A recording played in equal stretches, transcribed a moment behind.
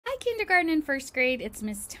kindergarten and first grade. It's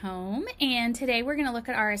Miss Tome, and today we're going to look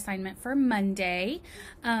at our assignment for Monday.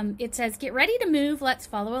 It says, get ready to move. Let's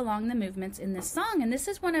follow along the movements in this song. And this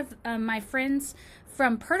is one of my friends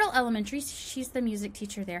from Purtle Elementary. She's the music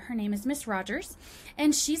teacher there. Her name is Miss Rogers,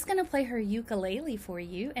 and she's going to play her ukulele for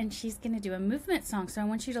you, and she's going to do a movement song. So I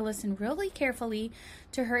want you to listen really carefully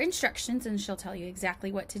to her instructions, and she'll tell you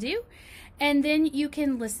exactly what to do. And then you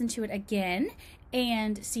can listen to it again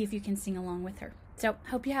and see if you can sing along with her. So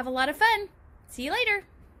hope you have a lot of fun. See you later.